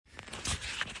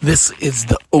This is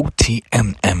the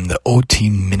OTMM, the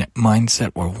OT Minute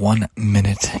Mindset, where 1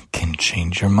 minute can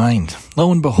change your mind.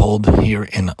 Lo and behold, here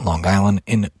in Long Island,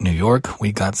 in New York,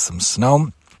 we got some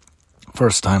snow.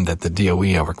 First time that the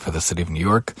DOE, I work for the city of New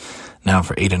York, now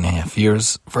for 8.5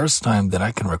 years. First time that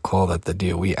I can recall that the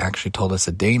DOE actually told us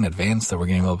a day in advance that we're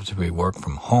going to be able to be work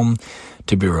from home,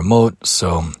 to be remote.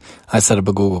 So I set up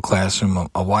a Google Classroom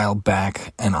a while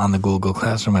back, and on the Google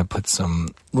Classroom I put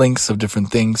some links of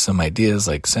different things, some ideas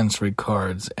like sensory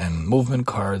cards and movement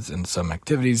cards and some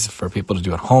activities for people to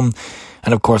do at home.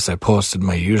 And of course I posted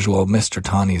my usual Mr.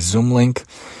 Tawny Zoom link.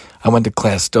 I went to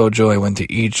Class Dojo. I went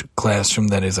to each classroom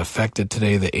that is affected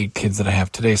today. The 8 kids that I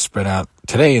have today spread out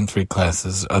today in 3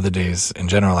 classes. Other days, in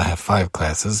general, I have 5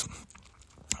 classes.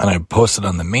 And I posted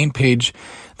on the main page.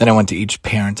 Then I went to each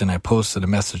parent and I posted a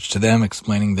message to them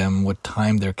explaining them what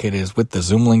time their kid is with the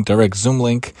Zoom link, direct Zoom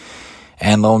link.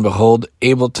 And lo and behold,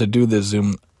 able to do the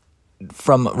Zoom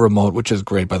from remote, which is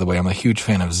great, by the way. I'm a huge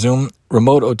fan of Zoom.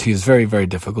 Remote OT is very, very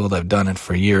difficult. I've done it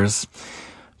for years.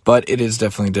 But it is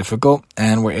definitely difficult,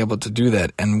 and we're able to do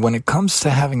that. And when it comes to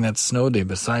having that snow day,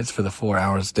 besides for the 4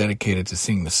 hours dedicated to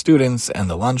seeing the students and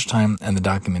the lunchtime and the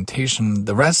documentation,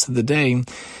 the rest of the day,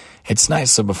 it's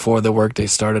nice. So before the workday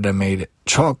started, I made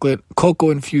chocolate,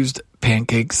 cocoa-infused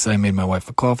pancakes. I made my wife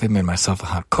a coffee, made myself a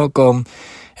hot cocoa.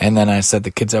 And then I set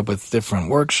the kids up with different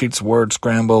worksheets, word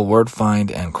scramble, word find,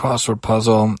 and crossword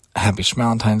puzzle. Happy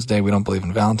Schmalentine's Day. We don't believe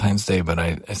in Valentine's Day, but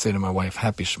I say to my wife,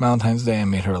 Happy Schmalentine's Day. I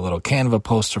made her a little Canva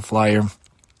poster flyer.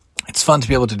 It's fun to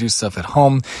be able to do stuff at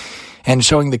home. And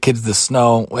showing the kids the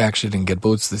snow. We actually didn't get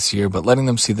boots this year, but letting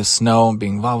them see the snow,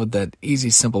 being involved with that easy,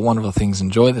 simple, wonderful things.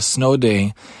 Enjoy the snow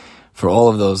day. For all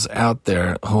of those out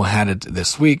there who had it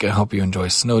this week, I hope you enjoy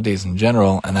snow days in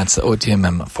general. And that's the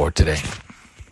OTMM for today.